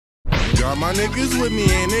Got my niggas with me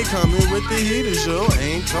and they coming with the heater show.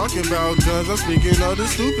 Ain't talking about guns, I'm speaking of the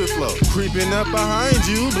stupid flow. Creeping up behind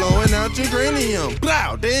you, blowing out your cranium.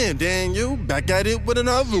 Blow, damn, Daniel, back at it with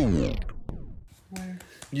another one.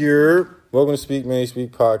 Welcome to Speak Man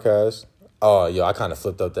Speak podcast. Oh, yo, I kind of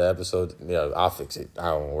flipped up the episode. Yeah, I'll fix it. I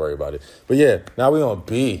don't worry about it. But yeah, now we on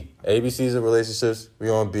B. ABCs of relationships.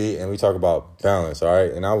 We on B, and we talk about balance, all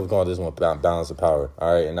right? And I was calling this one balance of power,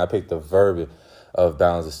 all right? And I picked the verb of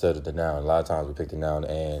balance instead of the noun. A lot of times we pick the noun,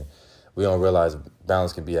 and we don't realize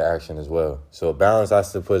balance can be an action as well. So balance, I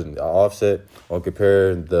still put an offset or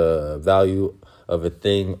compare the value of a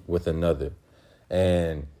thing with another.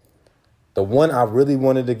 And the one I really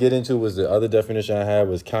wanted to get into was the other definition I had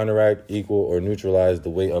was counteract, equal, or neutralize the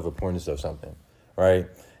weight of importance of something, right?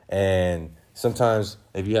 And sometimes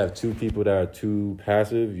if you have two people that are too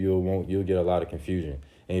passive, you'll get a lot of confusion.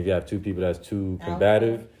 And if you have two people that's too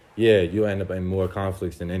combative, you'll end up in more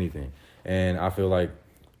conflicts than anything. And I feel like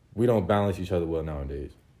we don't balance each other well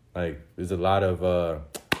nowadays. Like there's a lot of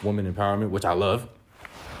woman empowerment, which I love.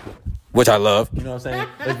 You know what I'm saying?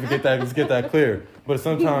 Let's get that clear. But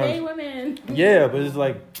sometimes, yeah, but it's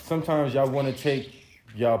like sometimes y'all want to take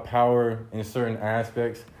y'all power in certain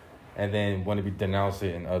aspects and then want to denounce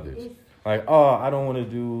it in others. Like, oh, I don't want to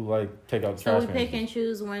do take out trash. So we pick and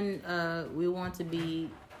choose when we want to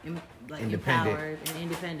be empowered and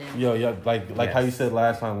independent. Yeah, like how you said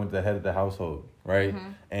last time with the head of the household, right? Mm-hmm.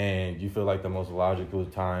 And you feel like the most logical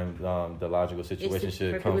time, the logical situation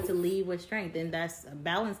should come for people to lead with strength, and that's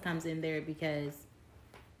balance comes in there because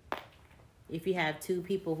if you have two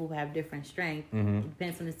people who have different strength,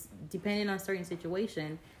 depending on a certain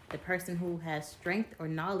situation, the person who has strength or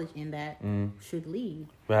knowledge in that should lead.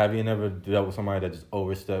 But have you never dealt with somebody that just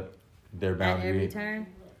overstepped their boundary? At every turn?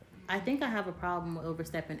 I think I have a problem with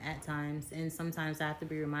overstepping at times, and sometimes I have to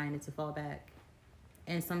be reminded to fall back.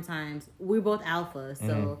 And sometimes we're both alpha,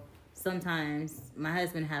 so sometimes my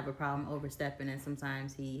husband have a problem overstepping, and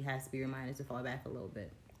sometimes he has to be reminded to fall back a little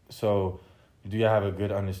bit. So do y'all have a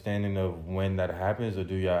good understanding of when that happens, or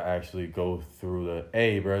do y'all actually go through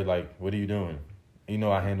hey, bro, what are you doing? You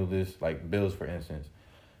know, I handle this, bills, for instance.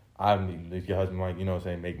 If your husband might,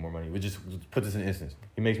 make more money. We just put this in instance.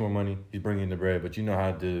 He makes more money. He's bringing in the bread, but you know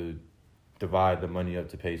how to divide the money up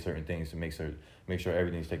to pay certain things to make sure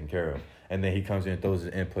everything's taken care of. And then he comes in and throws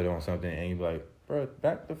his input on something, and you're like, bro,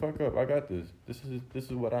 back the fuck up. I got this. This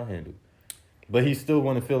is what I handle. But he still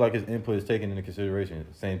want to feel like his input is taken into consideration.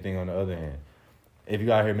 Same thing on the other hand. If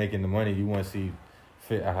you out here making the money, you want to see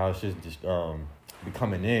fit how shit's just be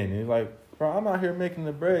coming in. And you're like, bro, I'm out here making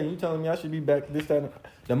the bread, and you telling me I should be back this, that, and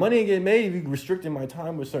the money ain't getting made if you restricting my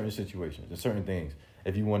time with certain situations and certain things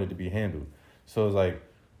if you want it to be handled. So it's like,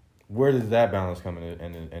 where does that balance come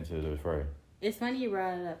into the fray? It's funny you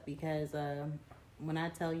brought it up because when I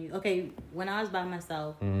tell you, when I was by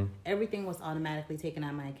myself, everything was automatically taken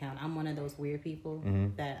out of my account. I'm one of those weird people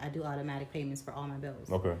that I do automatic payments for all my bills.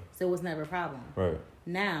 Okay. So it was never a problem. Right.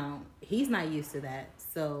 Now, he's not used to that.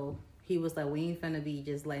 So he was like, we ain't finna be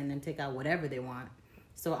just letting them take out whatever they want.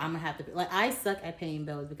 So I'm gonna have to, I suck at paying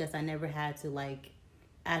bills because I never had to,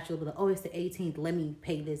 actually be like, oh, it's the 18th, let me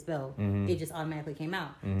pay this bill. It just automatically came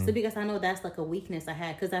out. So because I know that's a weakness I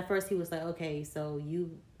had, because at first he was like, okay, so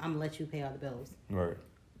I'm gonna let you pay all the bills. Right.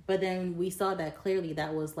 But then we saw that clearly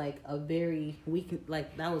that was a very weak,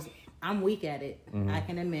 I'm weak at it, I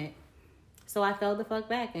can admit. So I fell the fuck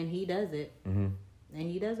back, and he does it. And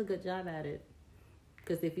he does a good job at it.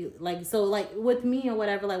 Because if you, with me or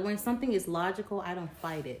whatever, when something is logical, I don't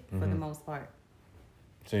fight it for the most part.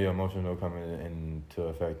 So your emotion don't come into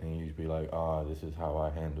effect and you just be like, this is how I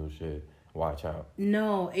handle shit. Watch out.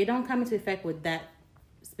 No, it don't come into effect with that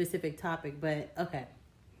specific topic, but okay.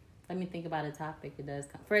 Let me think about a topic it does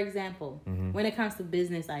come. For example, when it comes to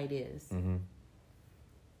business ideas,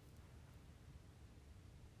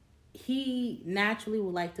 he naturally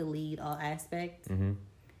would like to lead all aspects.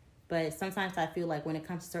 But sometimes I feel like when it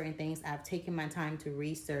comes to certain things, I've taken my time to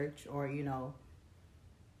research or,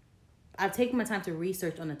 I've taken my time to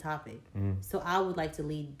research on the topic. So I would like to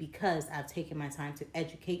lead because I've taken my time to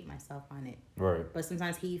educate myself on it. Right. But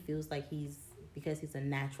sometimes he feels like because he's a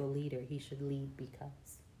natural leader, he should lead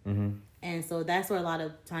because. And so that's where a lot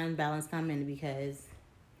of time balance come in because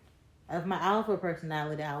of my alpha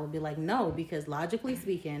personality. I would be like, no, because logically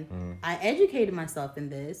speaking, I educated myself in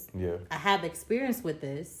this. Yeah. I have experience with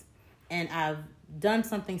this. And I've done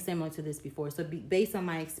something similar to this before. So based on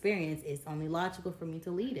my experience, it's only logical for me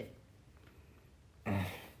to lead it. I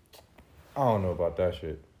don't know about that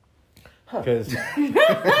shit. Because he's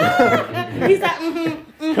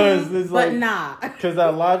like, but nah. Because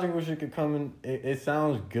that logical shit could come in. It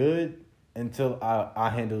sounds good, until I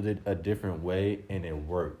handled it a different way and it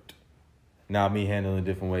worked. Now, me handling it a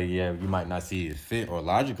different way, yeah, you might not see it fit or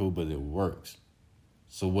logical, but it works.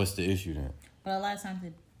 So what's the issue then? But a lot of times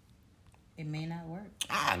it may not work.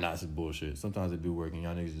 Nah, it's bullshit. Sometimes it do work, and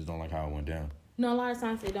y'all niggas just don't like how it went down. No, a lot of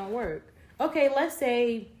times it don't work. Okay, let's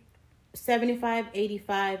say 75,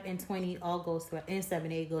 85, and 20 all goes to, and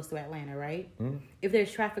 78 goes to Atlanta, right? Mm-hmm. If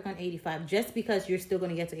there's traffic on 85, just because you're still going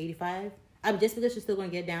to get to 85, just because you're still going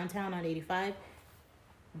to get downtown on 85,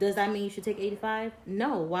 does that mean you should take 85?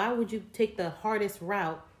 No. Why would you take the hardest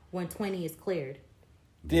route when 20 is cleared?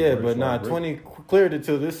 Yeah, but 20 cleared it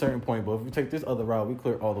to this certain point, but if we take this other route, we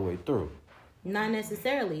clear all the way through. Not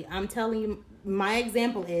necessarily. I'm telling you, my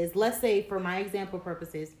example is, let's say for my example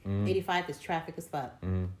purposes, 85 is traffic as fuck.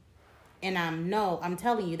 And I'm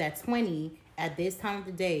telling you that 20 at this time of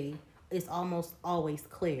the day is almost always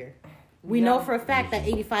clear. We know for a fact that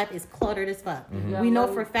 85 is cluttered as fuck. We know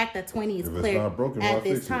for a fact that 20 is clear at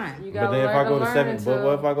this time. But then if I go to 7, but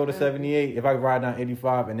what if I go to 78? If I ride down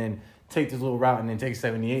 85 and then take this little route and then take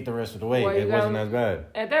 78 the rest of the way, it wasn't as bad.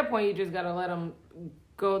 At that point, you just gotta let them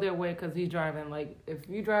go their way because he's driving. Like, if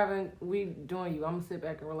you driving, we doing you. I'm gonna sit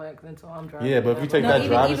back and relax until I'm driving. Yeah, but if you take that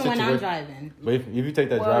driving even situation, when I'm driving. But if you take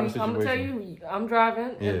that driving situation, I'm gonna tell you, I'm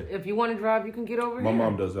driving. Yeah. If you want to drive, you can get over My here.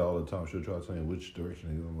 mom does that all the time. She'll try saying which direction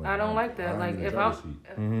to go. I'm like, I don't like that. Like, if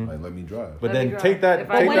I'm like, let me drive. But Let then me take drive. that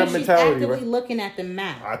mentality, She's actively right? looking at the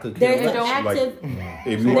map. I could There's care an less. active.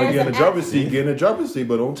 If you want to get in the driver's seat, get in the driver's seat,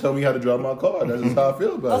 but don't tell me how to drive my car. That's just how I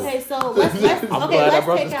feel about it. Okay, so let's I'm glad I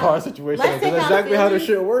brought this car situation. That's exactly how this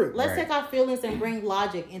shit works. Let's take our feelings and bring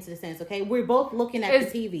logic into the sense. Okay, we're both looking at the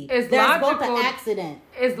TV. It's There's logical, both an accident.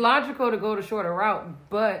 It's logical to go the shorter route,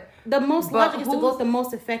 but the most logic is to go the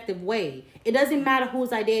most effective way. It doesn't matter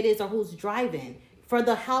whose idea it is or who's driving. For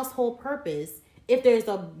the household purpose, if there's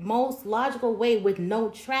a most logical way with no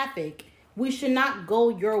traffic, we should not go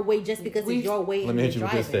your way just because it's your way. Let me hit you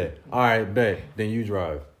with this stat. All right, bet. Then you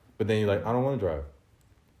drive, but then you're like, I don't want to drive.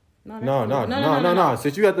 No.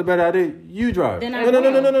 Since you got the better idea, you drive.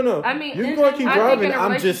 No. I mean, you're going to keep driving.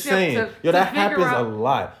 I'm just saying. That happens a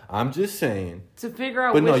lot. I'm just saying. To figure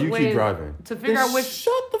out but which no, you way keep driving. To figure out which...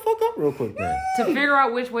 Shut the fuck up real quick, man. To figure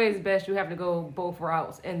out which way is best, you have to go both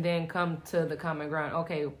routes and then come to the common ground.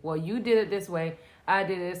 Okay, well, you did it this way. I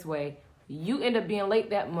did it this way. You end up being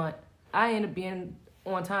late that month. I end up being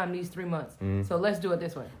on time these 3 months. So let's do it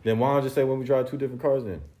this way. Then why don't I just say when we drive two different cars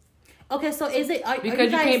then? Okay, so is it because are you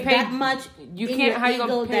guys can't pay that much you in can't your how you ego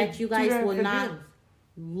gonna pay that you guys will not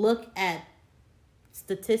look at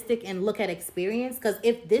statistic and look at experience? Because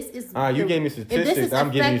if this is you gave me statistics,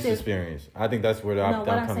 I'm giving you experience. I think that's where what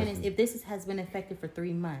I'm saying is if this has been effective for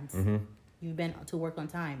 3 months, you've been to work on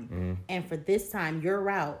time, and for this time your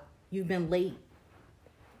route you've been late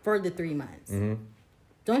for the 3 months.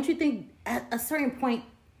 Don't you think at a certain point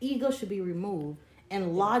ego should be removed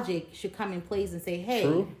and logic should come in place and say, hey.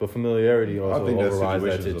 True, but familiarity also overrides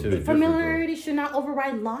that shit too. Familiarity should not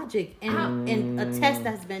override logic and a test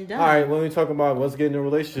that's been done. All right, when we talk about let's get in a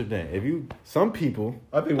relationship then. Some people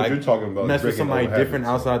I think what you're talking about mess with somebody different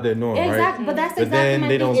outside their norm, exactly, right? But that's but exactly then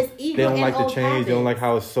my thing. It's ego they don't and like the old change. habits. They don't like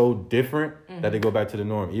how it's so different that they go back to the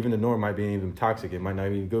norm. Even the norm might be even toxic. It might not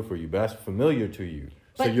be good for you, but that's familiar to you.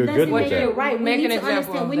 So you're good with that. Right. We need to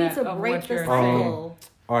understand. We need to break the cycle.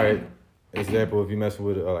 All right. Example, if you mess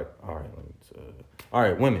with all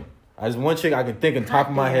right, women. As one chick I can think on top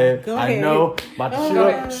of my head. I know about the shit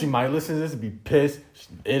up. She might listen to this and be pissed.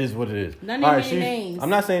 It is what it is. None of your names. I'm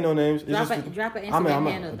not saying no names. Drop an Instagram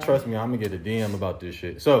handle. Trust me, I'm gonna get a DM about this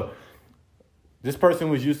shit. So this person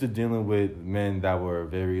was used to dealing with men that were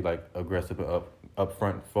very like aggressive and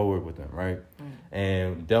upfront forward with them, right?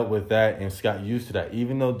 And dealt with that and got used to that.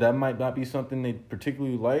 Even though that might not be something they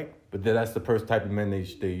particularly like, but that's the type of men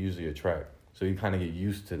they usually attract. So you kind of get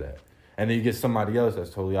used to that. And then you get somebody else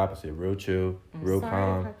that's totally opposite. Real chill, real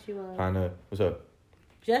calm. Kind of, what's up?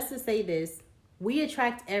 Just to say this, we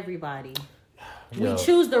attract everybody. We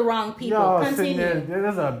choose the wrong people. Continue.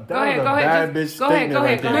 There's a bad bitch statement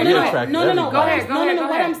right there. No. Go ahead.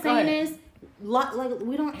 What I'm saying is, like,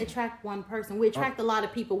 we don't attract one person. We attract a lot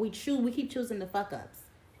of people. We keep choosing the fuck ups.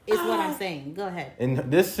 Is what I'm saying. Go ahead. In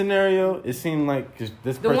this scenario, it seemed like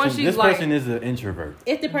this person is an introvert.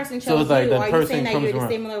 If the person chose you, are you saying that you're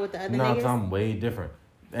similar with the other niggas? No, I'm way different.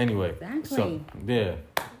 Anyway, exactly. So yeah.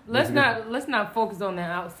 Let's not focus on the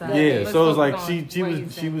outside. Yeah, Let's so it was like she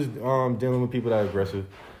was dealing with people that are aggressive,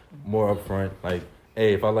 more upfront. Like,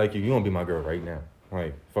 hey, if I like you, you gonna be my girl right now.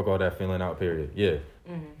 Like, fuck all that feeling out. Period. Yeah.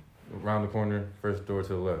 Around the corner, first door to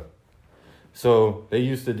the left. So they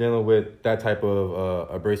used to dealing with that type of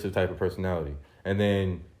abrasive type of personality. And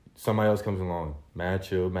then somebody else comes along, mad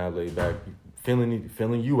chill, mad laid back,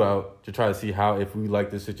 feeling you out to try to see how if we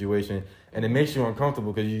like this situation, and it makes you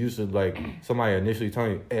uncomfortable because you used to like somebody initially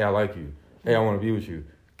telling you, hey, I like you, hey, I want to be with you,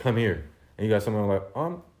 come here, and you got someone like, oh,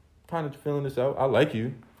 I'm kind of feeling this out, I like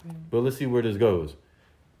you, but let's see where this goes.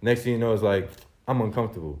 Next thing you know, it's like, I'm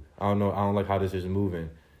uncomfortable. I don't like how this is moving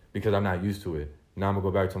because I'm not used to it. Now I'm gonna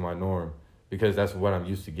go back to my norm because that's what I'm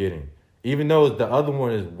used to getting. Even though the other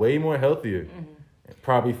one is way more healthier,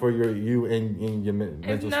 probably for you and your mental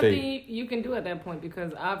state. There's nothing you can do at that point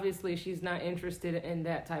because obviously she's not interested in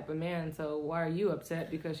that type of man. So why are you upset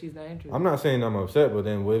because she's not interested? I'm not saying I'm upset, but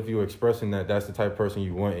then what if you're expressing that that's the type of person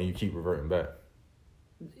you want and you keep reverting back?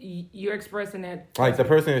 You're expressing that. Like the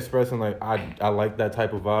person expressing like, I like that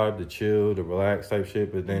type of vibe, the chill, the relax type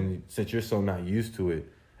shit, but then since you're so not used to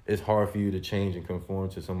it, it's hard for you to change and conform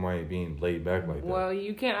to somebody being laid back like that. Well,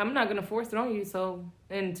 you can't. I'm not gonna force it on you. So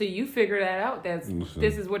until you figure that out, this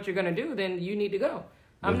is what you're gonna do. Then you need to go.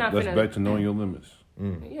 That's back to knowing your limits.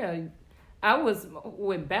 Yeah, I was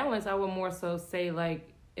with balance. I would more so say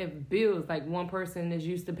like if bills, like one person is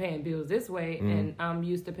used to paying bills this way, and I'm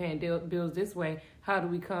used to paying bills this way. How do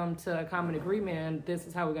we come to a common agreement? And this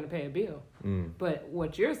is how we're gonna pay a bill. But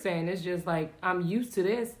what you're saying is just like I'm used to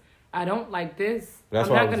this. I don't like this. That's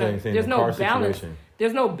I'm what not I was gonna. saying. There's no balance. Situation.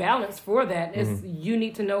 There's no balance for that. It's you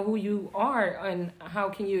need to know who you are and how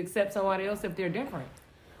can you accept somebody else if they're different.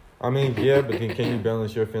 I mean, yeah, but then can you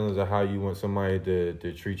balance your feelings of how you want somebody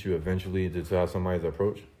to treat you eventually to how somebody's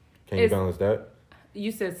approach? Can you balance that?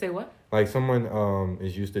 You said say what? Like someone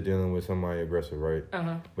is used to dealing with somebody aggressive, right?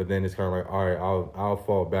 But then it's kind of like, all right, I'll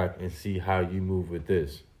fall back and see how you move with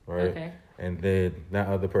this, right? Okay. And then that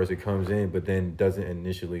other person comes in, but then doesn't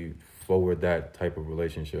initially forward that type of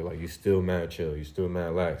relationship. Like you still mad chill, you still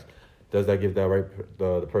mad lax. Does that give that right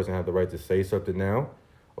the person have the right to say something now,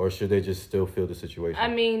 or should they just still feel the situation? I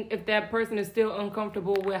mean, if that person is still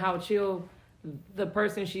uncomfortable with how chill the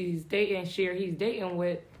person she's dating, he's dating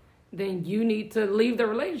with, then you need to leave the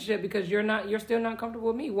relationship because you're still not comfortable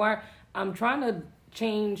with me. Why? I'm trying to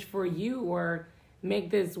change for you or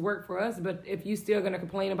make this work for us, but if you still gonna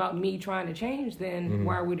complain about me trying to change, then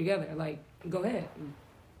why are we together? Like, go ahead,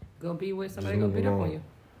 go be with somebody gonna beat up on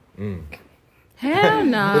you. Hell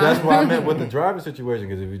no. But that's why I meant with the driving situation,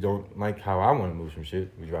 because if you don't like how I want to move some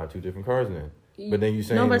shit, we drive 2 different cars then. But then you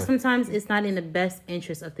saying no, but sometimes it's not in the best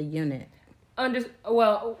interest of the unit.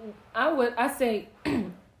 Well, I say,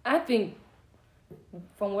 I think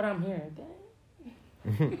from what I'm hearing.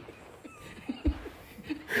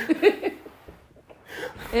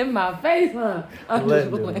 In my face, huh? I'm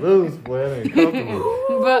letting just it loose, boy. It ain't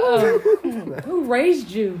comfortable. But who raised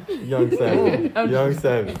you? Young Savage. Young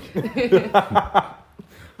Savage.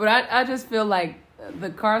 But I just feel like the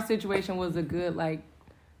car situation was a good like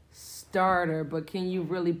starter. But can you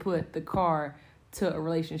really put the car to a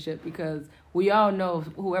relationship? Because we all know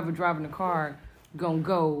whoever driving the car gonna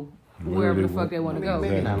go wherever the fuck they want to go.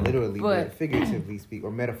 Maybe not literally, but figuratively speaking,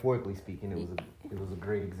 or metaphorically speaking, it was a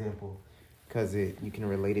great example. Because you can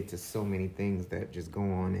relate it to so many things that just go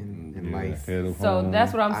on in life. So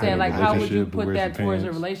that's what I'm saying. Like, how would you put that towards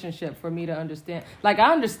a relationship for me to understand? Like,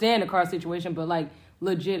 I understand the car situation, but like,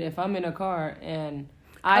 legit, if I'm in a car and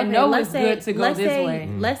I know it's good to go this way.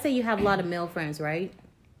 Let's say you have a lot of male friends, right?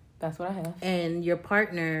 That's what I have. And your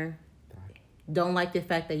partner don't like the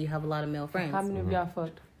fact that you have a lot of male friends. How many of y'all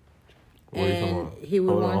fucked? And he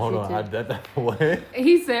would want you to. What?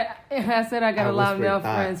 He said, I said I got a lot of male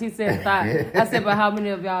friends. He said thought. I said, but how many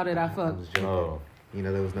of y'all did I fuck? Oh. You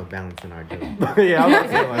know, there was no balance in our joke. Yeah, I was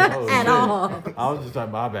saying like, oh, at shit. all. I was just like,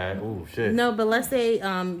 my bad. Ooh, shit. No, but let's say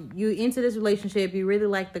you into this relationship, you really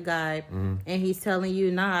like the guy, and he's telling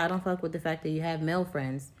you, nah, I don't fuck with the fact that you have male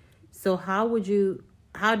friends. So how do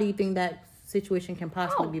you think that situation can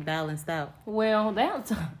possibly be balanced out? Well,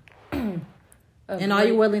 that's... And are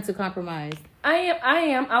you willing to compromise? I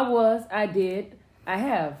am. I did. I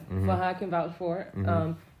have. I can vouch for it.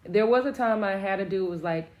 There was a time I had to do, it was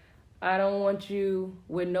like, I don't want you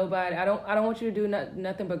with nobody. I don't want you to do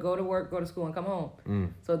nothing but go to work, go to school, and come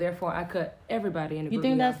home. So therefore, I cut everybody in the group. You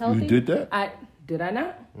think that's healthy? You did that? Did I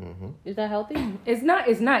not? Is that healthy? It's not.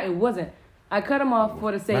 It wasn't. I cut them off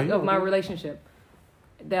for the sake of my relationship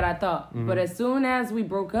that I thought. But as soon as we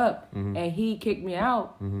broke up and he kicked me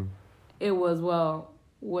out, it was, well,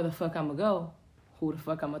 where the fuck I'm going to go? Who the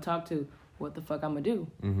fuck I'm going to talk to? What the fuck I'm going to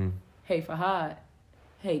do? Hey, Fahad.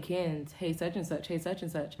 Hey, Kens. Hey, such and such. Hey, such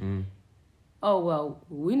and such. Oh, well,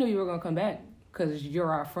 we knew you were going to come back because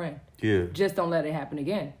you're our friend. Yeah. Just don't let it happen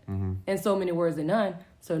again. And so many words and none.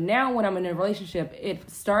 So now when I'm in a relationship, it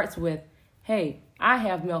starts with, hey, I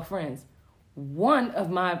have male friends. One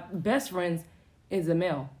of my best friends is a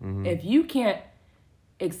male. If you can't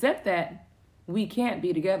accept that, we can't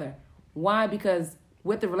be together. Why? Because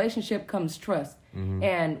with the relationship comes trust.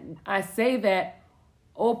 And I say that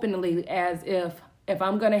openly as if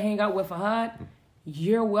I'm going to hang out with Fahad,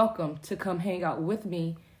 you're welcome to come hang out with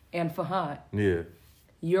me and Fahad. Yeah.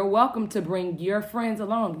 You're welcome to bring your friends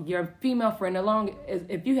along, your female friend along,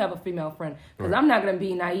 if you have a female friend. Because I'm not going to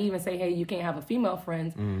be naive and say, hey, you can't have a female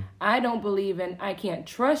friend. I don't believe in I can't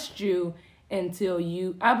trust you until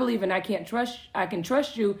you... I believe in I can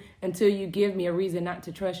trust you until you give me a reason not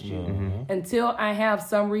to trust you. Until I have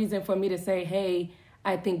some reason for me to say, hey,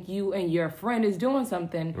 I think you and your friend is doing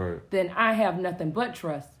something, then I have nothing but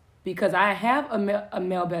trust. Because I have a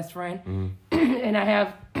male best friend, and I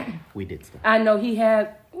have... We did stuff. I know he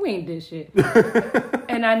had... We ain't did shit.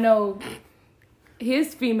 And I know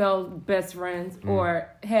his female best friends or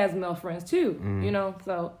has male friends too, you know?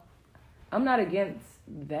 So I'm not against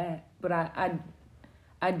that. But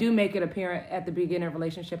I do make it apparent at the beginning of a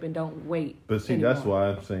relationship and don't wait. But see, anymore. that's why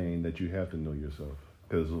I'm saying that you have to know yourself.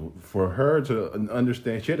 Because for her to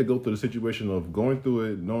understand, she had to go through the situation of going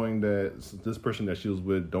through it, knowing that this person that she was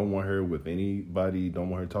with don't want her with anybody, don't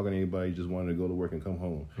want her talking to anybody, just wanted to go to work and come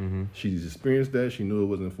home. She's experienced that. She knew it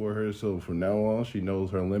wasn't for her. So from now on, she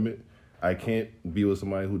knows her limit. I can't be with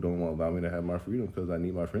somebody who don't want to allow me to have my freedom because I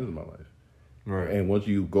need my friends in my life. Right. And once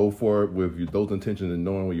you go for it with those intentions and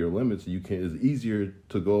knowing what your limits, it's easier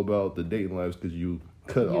to go about the dating lives because you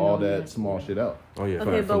cut all that small shit out. Oh, yeah.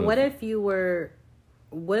 Okay, but what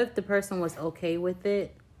if the person was okay with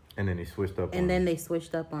it And then they switched up. and then they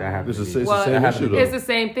switched up on That it? happens. It's the Well, same issue, though. it's the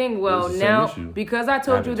same thing. Well, It's the same now issue. because I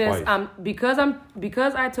told you this, Happened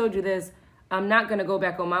because I told you this, I'm not gonna go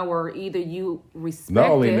back on my word. Either you respect Not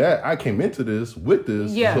only it, that, I came into this with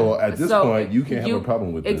this. yeah. So at this point, you can't have a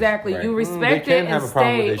problem with this. Exactly, Right. you They respect can it have and a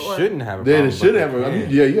problem. stay. They or- shouldn't have a Then problem. it should but have. they I mean,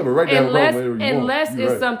 can. yeah, you have a right to have a Unless, problem. whatever you want. unless You're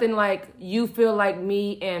it's right. something like you feel like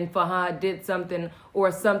me and Fahad did something, or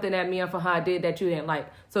something that me and Fahad did that you didn't like.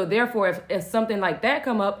 So therefore, if something like that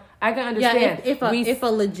come up, I can Yeah, understand. if a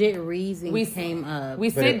legit reason we- came up. we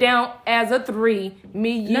sit down as a three,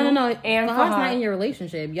 me, you, no. and Fahad's Fahad. not in your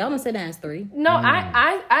relationship. Y'all don't sit down as three. No,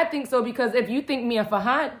 I think so, because if you think me and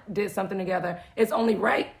Fahad did something together, it's only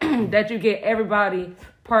right that you get everybody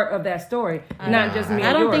part of that story, not just me. I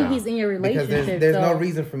and don't yours. think he's in your Because relationship. there's so no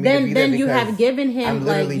reason for me to be there. Then you because have given him, I'm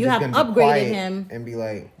literally like, you just have gonna be upgraded quiet him. and be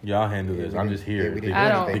like, Y'all handle this. I'm just here. we didn't I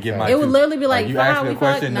do don't- anything, To get so- my It would two- literally be like, you "Fine, asked me we a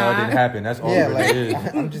question. fucked, No, it nah." didn't happen. That's all Yeah, it is.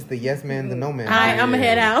 I'm just the yes man, the no man. All right, I'm gonna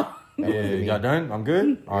head out. Yeah, y'all done? I'm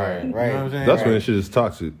good? All right. Right. You know what I'm saying? That's when shit is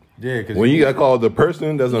toxic. Yeah, because When you got called the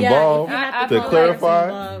person that's involved I to feel like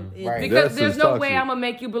clarify. Right. because That's there's just no toxic. way I'm gonna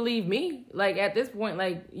make you believe me. Like at this point,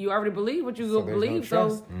 like you already believe what you So there's no believe.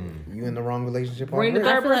 trust. So You in the wrong relationship bring the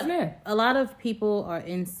already. third I feel person like in. a lot of people are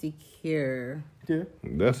insecure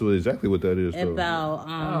That's exactly what that is. though. about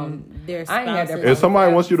their I ain't had that spouses. If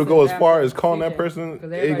somebody wants you to go as far as After calling that decision, person, 'cause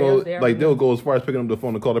they everybody go else there like they'll already go as far as picking up the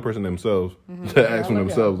phone to call that person themselves to ask them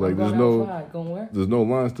themselves. Like there's Going no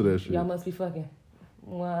lines to that shit. Y'all must be fucking.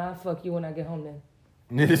 Well, I'll fuck you when I get home then.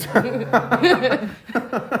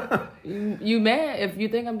 You mad if you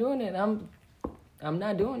think I'm doing it? I'm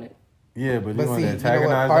not doing it. yeah, but you But want see, to you know what?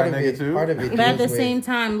 antagonize Part that of nigga it, too? part of it. But at the deals with- same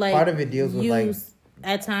time, like part of it deals with, like-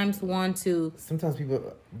 at times want to. Sometimes people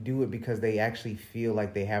do it because they actually feel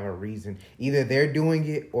like they have a reason. Either they're doing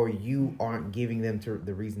it or you aren't giving them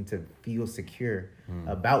the reason to feel secure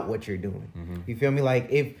about what you're doing. You feel me? Like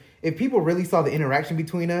if people really saw the interaction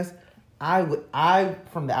between us, I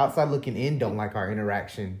from the outside looking in don't like our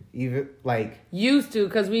interaction. Even like Used to,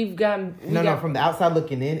 because we've gotten. no, from the outside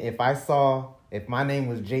looking in, if my name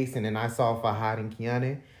was Jason and I saw Fahad and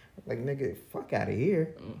Kiana, like nigga, fuck out of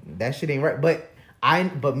here. That shit ain't right.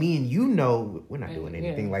 But me and you know we're not doing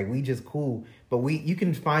anything. Yeah. Like we just cool. But you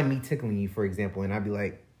can find me tickling you, for example, and I'd be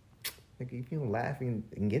like, nigga, if you don't laugh and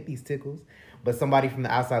get these tickles. But somebody from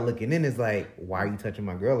the outside looking in is like, why are you touching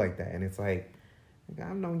my girl like that? And it's like, nigga,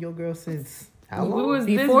 I've known your girl since how long? We was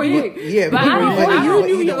Before this you- big. Yeah, but I don't. but I don't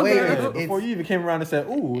knew either your way, girl. it's- Before you even came around and said,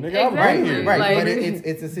 "Ooh, nigga, I'm Exactly. right here." Right, Like- but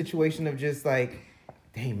it's a situation of just like,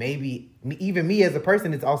 dang, maybe even me as a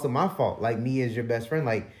person, it's also my fault. Like me as your best friend,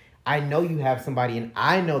 like I know you have somebody, and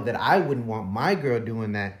I know that I wouldn't want my girl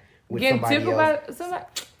doing that with Getting somebody tickled else. by somebody.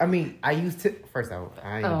 I mean, I used to first.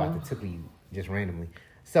 I ain't Oh. about to tickle you just randomly.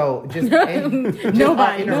 So just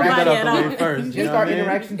Nobody at all. First, Just our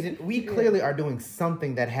interactions. We clearly are doing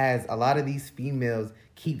something that has a lot of these females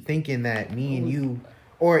keep thinking that me and you,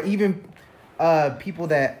 or even people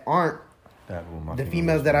that aren't the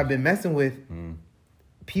females that I've been messing with,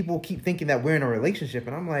 people keep thinking that we're in a relationship,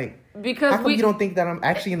 and I'm like, Because how come you don't think that I'm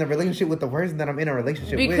actually in the relationship with the person that I'm in a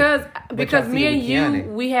relationship with? Because me and you,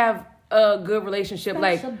 we have a good relationship.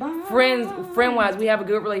 Like friend wise, we have a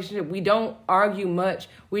good relationship. We don't argue much.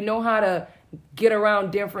 We know how to get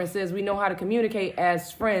around differences. We know how to communicate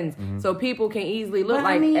as friends. So people can easily look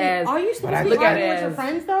are you supposed to be arguing with your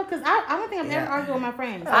friends though? Because I don't think I've ever argued with my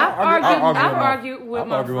friends. I've argued with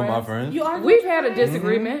my friends. We've had a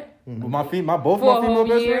disagreement. With my both my female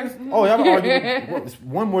best friends. Oh, yeah, I've argued with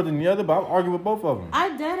one more than the other, but I've argued with both of them. I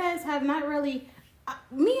deadass have not really.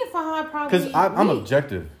 Me and Fahad probably. Because I'm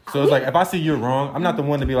objective, so it's like if I see you're wrong, I'm not the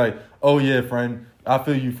one to be like, oh yeah, friend, I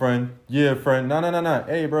feel you, friend. Yeah, friend. No.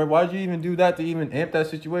 Hey, bro, why'd you even do that to even amp that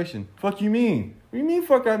situation? Fuck you mean? What do you mean?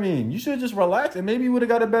 Fuck I mean? You should just relax and maybe you would have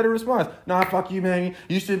got a better response. Nah, fuck you, man.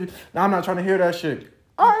 You should. Nah, I'm not trying to hear that shit.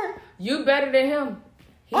 All right. You better than him.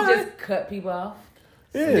 He just cut people off.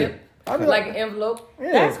 Yeah. Snip, like an envelope.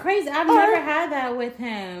 Yeah. That's crazy. I've never had that with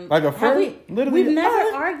him. Like a friend? We've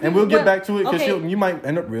never argued. And we'll get back to it because you might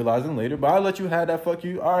end up realizing later, but I'll let you have that fuck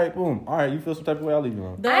you. All right, boom. All right, you feel some type of way, I'll leave you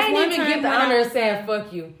alone. I ain't even get the honor of saying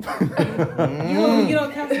fuck you. You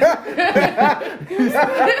don't count. He's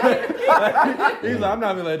like, I'm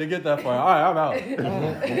not even letting to get that far. All right, I'm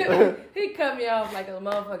out. He cut me off like a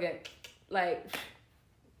motherfucker. Like,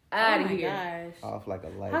 out of here. Gosh. Off like a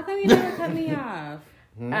light. How come you never cut me off?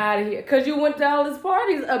 Out of here. Because you went to all his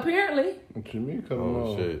parties, apparently. What you mean?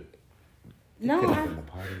 Oh, shit. No,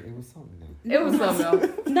 It was something else. It was something else.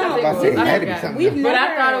 no. We've never. But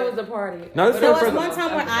I thought it was a party. No, There was one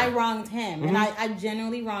time where I wronged him, and I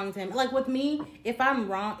genuinely wronged him. Like with me, if I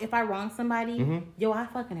wrong somebody, yo, I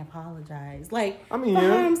fucking apologize. Like, I mean,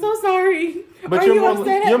 I'm so sorry. But Are you're you more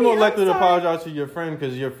upset at me? I'm likely to sorry. apologize to your friend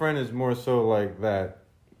because your friend is more so like that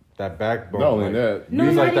backbone. Not only like, that, No,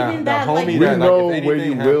 he's not like that, even that that. Like, homie we that know like if where you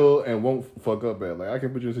anything will and won't fuck up at. Like I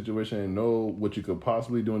can put you in a situation and know what you could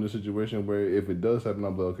possibly do in this situation where if it does happen,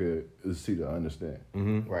 I'm like, okay, see to understand.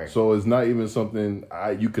 Right. So it's not even something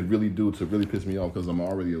you could really do to really piss me off because I'm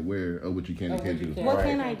already aware of what you can and can't do. What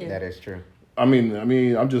can I do? That is true. I mean,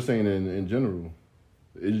 I'm just saying in general,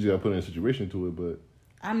 you just got to put in a situation to it. But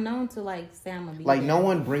I'm known to like say I'm gonna be Like there. no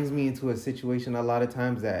one brings me into a situation a lot of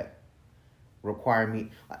times that require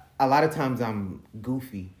me. A lot of times I'm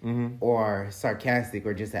goofy or sarcastic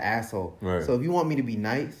or just an asshole. Right. So if you want me to be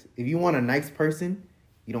nice, if you want a nice person,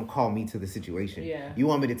 you don't call me to the situation. Yeah. You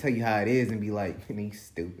want me to tell you how it is and be like, you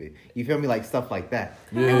stupid. You feel me? Like stuff like that.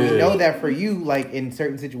 Yeah. And we know that for you, like in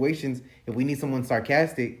certain situations, if we need someone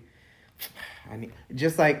sarcastic,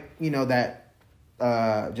 just like,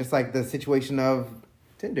 just like the situation of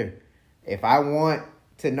Tinder. If I want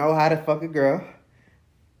to know how to fuck a girl,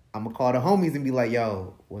 I'm going to call the homies and be like,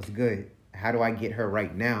 yo, what's good? How do I get her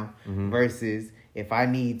right now? Versus if I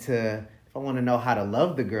want to know how to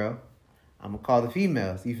love the girl, I'm going to call the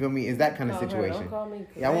females. You feel me? Is that kind of situation? Don't call me.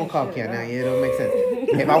 Yeah, I won't call Ken now. Yeah, it don't make sense.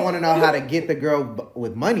 If I want to know how to get the girl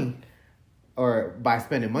with money or by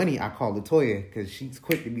spending money, I call Latoya because she's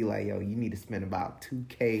quick to be like, yo, you need to spend about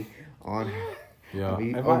 $2,000 on her. Yeah.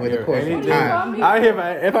 Over the course of time.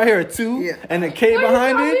 If I hear a 2 and a K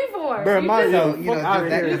behind it, bro, my fuck out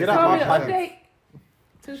of here. Get out my pocket.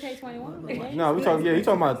 2K21. No, we talking. Yeah, you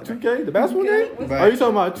talking about 2K, the basketball game? But- Oh, you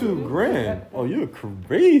talking about $2,000? Oh, you're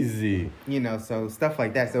crazy. So stuff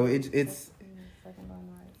like that. So it's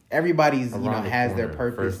everybody's has their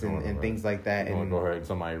purpose and things like that. I'm gonna And go ahead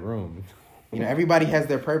to my room. everybody has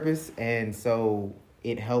their purpose, and so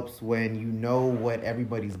it helps when you know what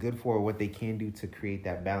everybody's good for, what they can do to create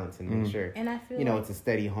that balance and make sure And I feel it's a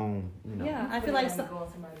steady home. Yeah, I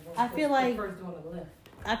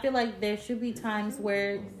feel like there should be times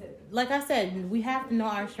where, like I said, we have to know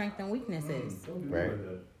our strengths and weaknesses. Right.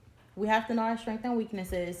 We have to know our strengths and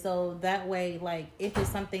weaknesses, so that way, like, if it's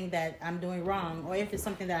something that I'm doing wrong, or if it's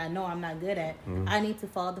something that I know I'm not good at, I need to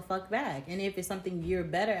fall the fuck back. And if it's something you're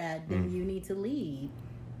better at, then you need to lead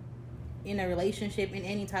in a relationship, in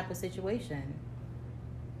any type of situation.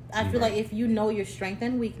 I feel like if you know your strengths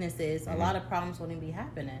and weaknesses, a lot of problems wouldn't be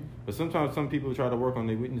happening. But sometimes some people try to work on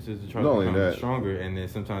their weaknesses to try Not to only become that. stronger, and then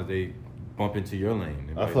sometimes they bump into your lane.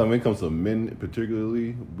 I feel like when it comes to men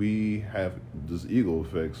particularly, we have this ego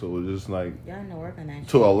effect. So it's just like Y'all know work on that to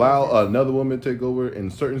shit. allow another woman to take over in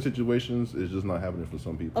certain situations is just not happening for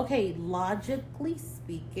some people. Okay, logically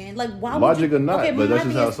speaking, like why Logic would you, or not, okay, but that's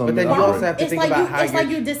my just how is- some But then men you also operate. have to it's think like about you, how it's like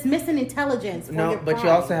you're dismissing intelligence. For No, your but you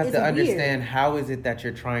pride. also have It's to weird. understand how is it that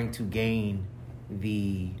you're trying to gain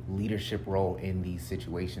the leadership role in these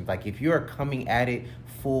situations. Like if you're coming at it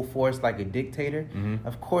full force like a dictator,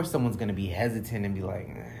 of course someone's going to be hesitant and be like,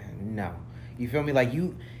 no. You feel me? Like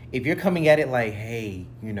if you're coming at it like, hey,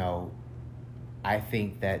 I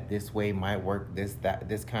think that this way might work this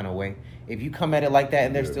kind of way. If you come at it like that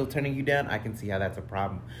and they're still turning you down, I can see how that's a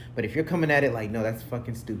problem. But if you're coming at it like, no, that's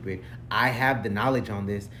fucking stupid. I have the knowledge on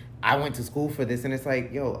this. I went to school for this, and it's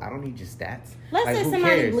like, yo, I don't need your stats. Let's like, say who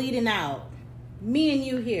somebody cares? bleeding out. Me and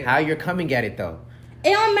you here. How you're coming at it though? It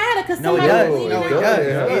don't matter because No, it somebody's does. bleeding No, out. it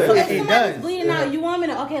does. So if It somebody's does. bleeding out, you want me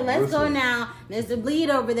to, okay, let's go Listen. now. There's a bleed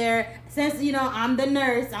over there. Since, I'm the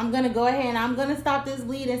nurse, I'm going to go ahead and I'm going to stop this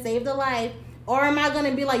bleed and save the life. Or am I going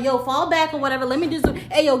to be like, yo, fall back or whatever. Let me do some,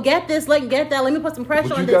 hey, yo, get this, get that. Let me put some pressure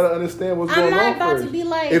But on you this. gotta understand what's I'm going not on about first. to be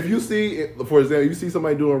like- if you see, for example, you see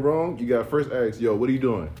somebody doing wrong, you gotta first ask, yo, what are you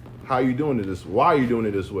doing? How are you doing it this? Why are you doing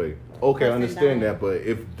it this way? Okay, I Person understand dying. that,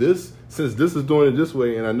 but since this is doing it this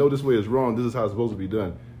way, and I know this way is wrong, this is how it's supposed to be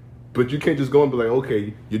done. But you can't just go and be like,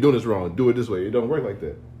 okay, you're doing this wrong, do it this way. It don't work like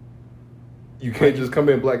that. You can't just come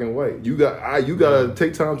in black and white. You gotta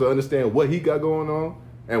take time to understand what he got going on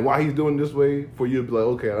and why he's doing this way for you to be like,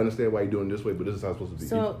 okay, I understand why he's doing this way, but this is how it's supposed to be.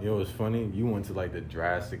 So, You know what's funny? You went to like the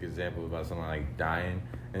drastic example about someone like dying,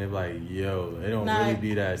 and it's like, yo, it don't really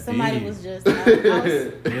be that somebody deep. was just, I was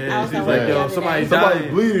Yeah, she's at work like, the yo, other somebody day. died.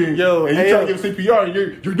 Somebody's bleeding, Yo, and you hey, trying yo. to give CPR, and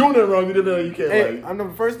you're doing it wrong. You can't Hey, like. I know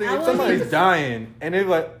the first thing, I if wasn't somebody's even- dying, and they're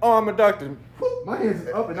like, oh, I'm a doctor. My hands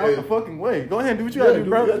is up and out the fucking way. Go ahead and do what you gotta Yeah, do, do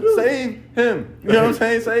bro. what you gotta do. Save him. You know what I'm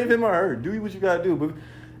saying? Save him or her. Do what you gotta do. But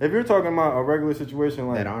if you're talking about a regular situation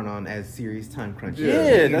like That aren't on as serious time crunches.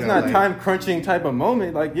 yeah, You that's know, not like- time crunching type of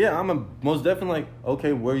moment. Like, yeah, I'm most definitely like,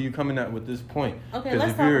 okay, where are you coming at with this point? Okay, 'Cause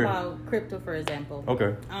let's if talk you're- about crypto, for example.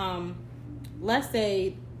 Okay. Let's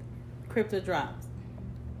say crypto drops.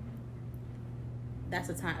 That's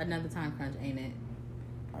another time crunch, ain't it?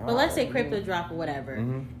 But let's say crypto drop or whatever,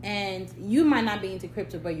 Mhm. and you might not be into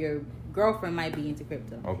crypto, but your girlfriend might be into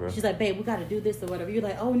crypto. Okay. She's like, babe, we got to do this or whatever. You're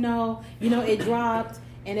like, oh no, it dropped,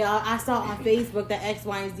 and I saw on Facebook that X,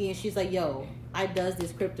 Y, and Z, and she's like, yo, I does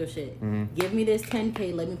this crypto shit. Mhm. Give me this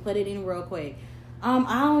 10K, let me put it in real quick. I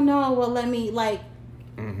don't know, well, let me like.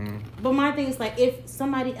 Mm-hmm. But my thing is like, if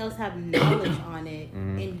somebody else have knowledge on it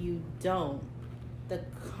Mhm. and you don't, the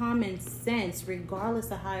common sense,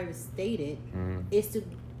 regardless of how it's stated, Mhm. is to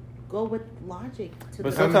go with logic. To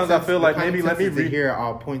But the sometimes I feel like maybe let me to read. hear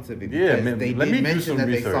all points of it. Yeah, because man, they let did me do mention some that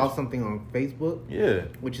they research. saw something on Facebook, Yeah.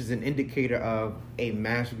 which is an indicator of a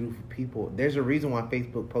mass group of people. There's a reason why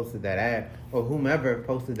Facebook posted that ad, or whomever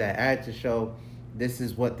posted that ad, to show this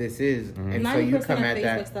is what this is, Mm-hmm. and so 90% you of come at Facebook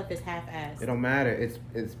that. stuff is half-assed. It don't matter.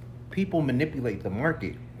 It's people manipulate the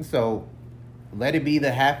market. So let it be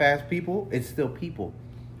the half-assed people. It's still people.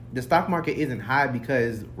 The stock market isn't high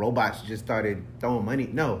because robots just started throwing money.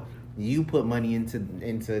 No, you put money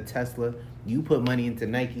into Tesla. You put money into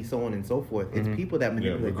Nike, so on and so forth. It's people that Yeah,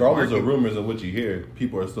 manipulate regardless the of market. rumors of what you hear,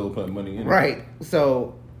 people are still putting money in. Right.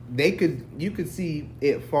 So you could see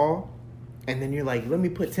it fall, and then you're like, let me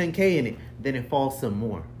put 10K in it. Then it falls some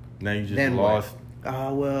more. Now you just Then lost.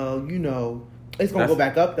 Well, it's gonna That's- go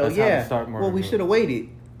back up though. that's how the Yeah. stock market Well, we goes. should have waited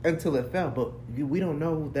until it fell, but we don't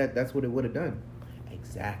know that that's what it would have done.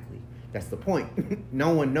 Exactly. That's the point.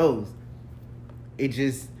 No one knows. It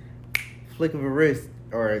just flick of a wrist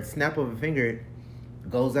or a snap of a finger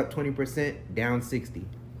goes up 20%, down 60.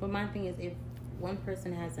 But my thing is, if one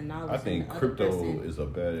person has the knowledge, I think and the other crypto person, is a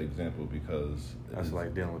bad example because That's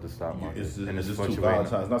like dealing with the stock market. it's and just too fluctuating.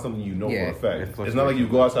 volatile. It's not something you know Yeah, for a it fact. It's not like you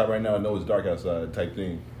fluctuates. go outside right now and know it's dark outside type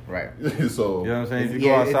thing. Right. So You know what I'm saying? If you go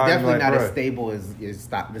Yeah, it's outside, definitely you're not like, as "Bruh." stable as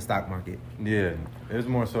the stock market. Yeah, it's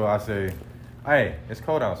more so I say, hey, it's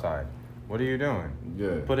cold outside. What are you doing?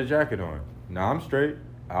 Yeah. Put a jacket on. Nah, I'm straight.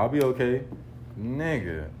 I'll be okay.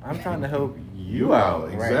 Nigga, I'm trying to help you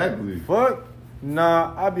out. Exactly. Fuck.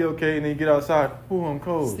 Nah, I'll be okay. And then you get outside. Ooh, I'm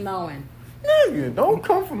cold. snowing. Nigga, don't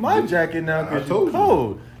come for my jacket now I because told you're you.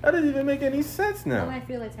 cold. That doesn't even make any sense I now. might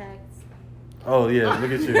feel attacked. Oh, yeah,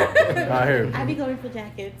 look at you. Out here. I be going for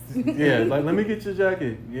jackets. Yeah, like, let me get your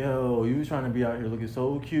jacket. Yo, you was trying to be out here looking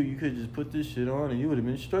so cute. You could just put this shit on and you would have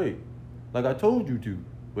been straight. Like I told you to.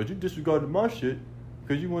 But you disregarded my shit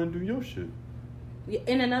because you want to do your shit.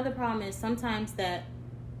 And another problem is sometimes that,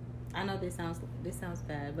 I know this sounds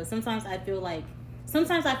bad, but sometimes I feel like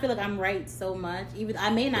I'm right so much, even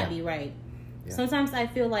I may not Yeah. be right. Yeah. Sometimes I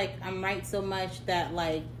feel like I'm right so much that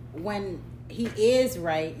like when he is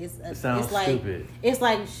right, It sounds it's like stupid. it's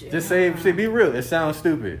like Just say, be real. It sounds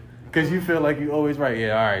stupid. Because you feel like you always right.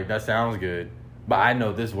 Yeah, all right, that sounds good. But I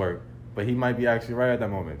know this worked. But he might be actually right at that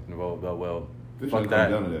moment. Well, This fuck shouldn't that.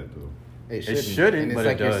 come down to that though. It shouldn't, and it's but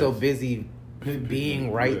like it you're so does. busy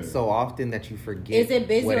being right Yeah. so often that you forget. Is it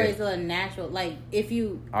busy what or is it a natural? Like if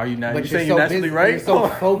you, Are you not? But You saying you're so naturally busy, right? You're so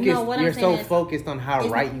focused. No, what I'm you're saying so is- focused on how it's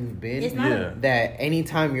right not- you've been it's not Yeah. that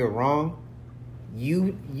anytime you're wrong,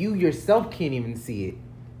 you yourself can't even see it,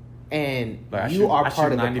 and Like, you are I part shoot of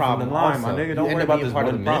the 90 from problem. the line, my also. nigga. You Don't end worry up about being this part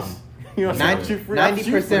of one the problem. miss. You know what I'm saying?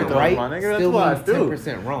 90% right my nigga. That's still what I means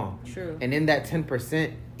do. 10% wrong. True. And in that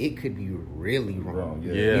 10%, it could be really wrong. Wrong,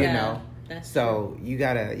 yeah. Yeah. You Yeah, know, that's so you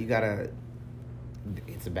gotta.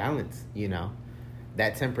 It's a balance. You know,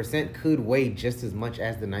 that 10% could weigh just as much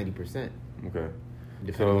as the 90%, Okay.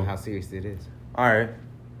 depending So- on how serious it is. All right.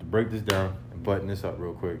 To break this down and button this up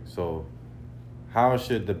real quick. So, how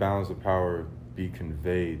should the balance of power be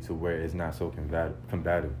conveyed to where it's not so combative?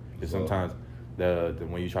 Because So- sometimes the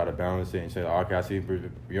when you try to balance it and say, okay, I see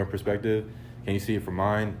your perspective, can you see it from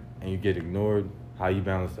mine? And you get ignored. How you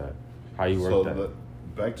balance that? How you work that?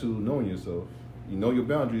 Back to knowing yourself. You know your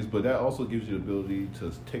boundaries, but that also gives you the ability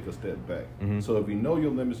to take a step back. Mhm. So if you know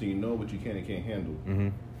your limits and you know what you can and can't handle, Mm-hmm.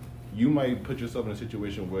 you might put yourself in a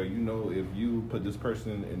situation where you know if you put this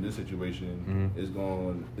person in this situation, it's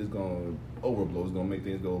going overblow. It's going to make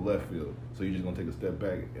things go left field. So you're just going to take a step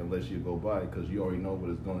back and let you go by because you already know what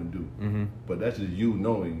it's going to do. Mm-hmm. But that's just you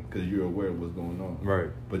knowing because you're aware of what's going on. Right.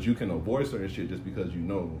 But you can avoid certain shit just because you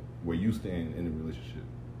know where you stand in the relationship.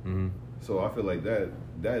 Mm-hmm. So I feel like that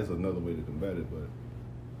is another way to combat it. But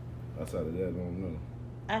outside of that, I don't know.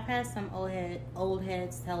 I've had some old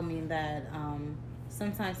heads tell me that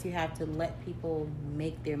sometimes you have to let people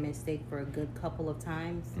make their mistake for a good couple of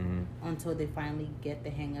times until they finally get the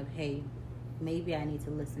hang of, hey, maybe I need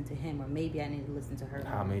to listen to him or maybe I need to listen to her.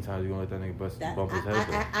 How many times you gonna let that nigga bump his I head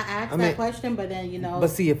though? asked I that mean- question, but then, you know.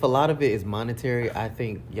 But see, if a lot of it is monetary, I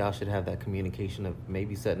think y'all should have that communication of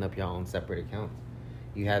maybe setting up your own separate accounts.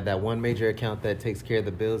 You have that one major account that takes care of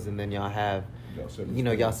the bills, and then y'all have,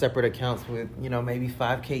 y'all separate accounts with, maybe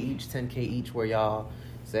 5K each, 10K each, where y'all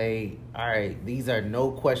say, all right, these are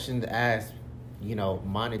no questions asked,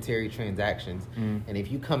 monetary transactions. And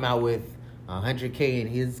if you come out with 100K and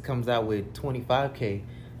his comes out with 25K,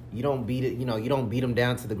 you don't beat it, you don't beat him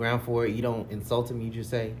down to the ground for it. You don't insult him. You just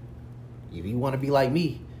say, if you want to be like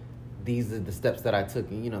me, these are the steps that I took,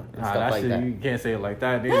 and and stuff like that. You can't say it like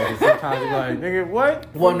that, nigga. Sometimes you're like, nigga,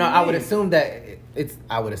 what? Well, no, I would assume that it's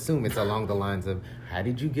along the lines of, how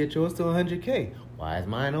did you get yours to 100K? Why is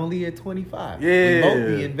mine only at 25? Yeah. We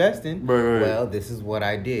both be investing. Right. Well, this is what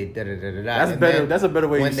I did. That's better. That's a better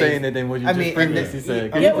way of saying it than what you just previously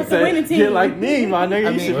said. Yeah, with the winning team. Get like me, my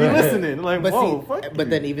nigga. You should be listening. Like, whoa, fuck you.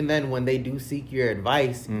 But then even then, when they do seek your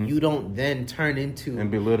advice, you don't then turn into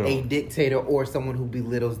And belittle. a dictator or someone who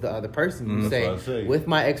belittles the other person. You That's what I say. with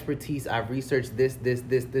my expertise, I've researched this,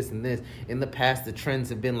 and this. In the past, the trends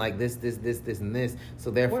have been like this, and this.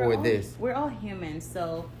 So therefore, this. We're all humans,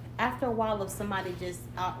 so after a while of somebody just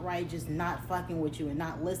outright just not fucking with you and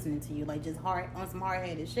not listening to you, like just on some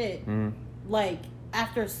hard-headed shit, like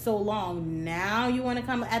after so long, now you want to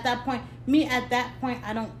come at that point. At that point,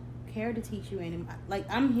 I don't care to teach you anymore. Like,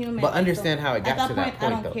 I'm human. But understand how it got to that point, I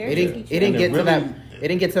don't though. care It to didn't teach you.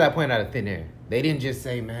 get to that point out of thin air. They didn't just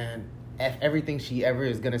say, man, F everything she ever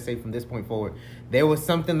is gonna say from this point forward. There was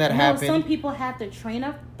something that happened. Some people have the train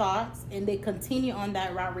of thoughts and they continue on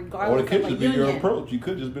that route Or regardless it could of just a be your union. approach. You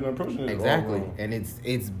could just been approaching it all Exactly, wrong. and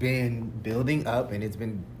it's been building up, and it's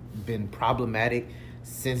been problematic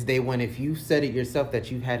since day one. If you said it yourself that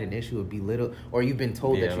you've had an issue of belittle, or you've been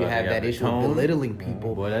told that you have that issue of belittling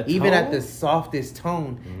people, Boy, that even tone? at the softest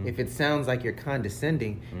tone, if it sounds like you're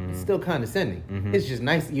condescending, it's still condescending. It's just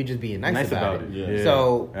nice. You're just being nice about it. Yeah.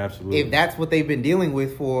 So absolutely. if that's what they've been dealing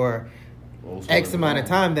with for Also, X amount of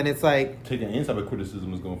time, then it's like taking any type of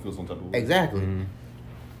criticism is going to feel some type of way. exactly.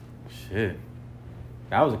 Shit.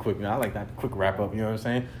 That was a quick, I like that quick wrap up, you know what I'm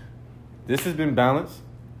saying? This has been Balanced.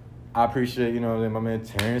 I appreciate, my man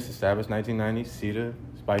Terrence, Established 1990, Cedar,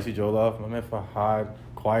 Spicy Jollof, my man Fahad,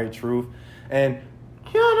 Quiet Truth, and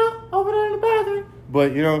Kiana over there in the bathroom.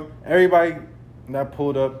 But, everybody that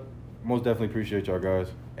pulled up, most definitely appreciate y'all guys.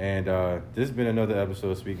 And this has been another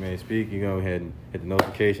episode of Speak Man Speak. You go ahead and hit the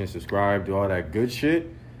notification, subscribe, do all that good shit.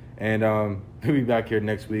 And we'll be back here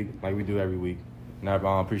next week like we do every week. And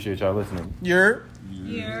I appreciate y'all listening. Yeah.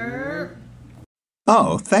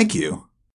 Oh, thank you.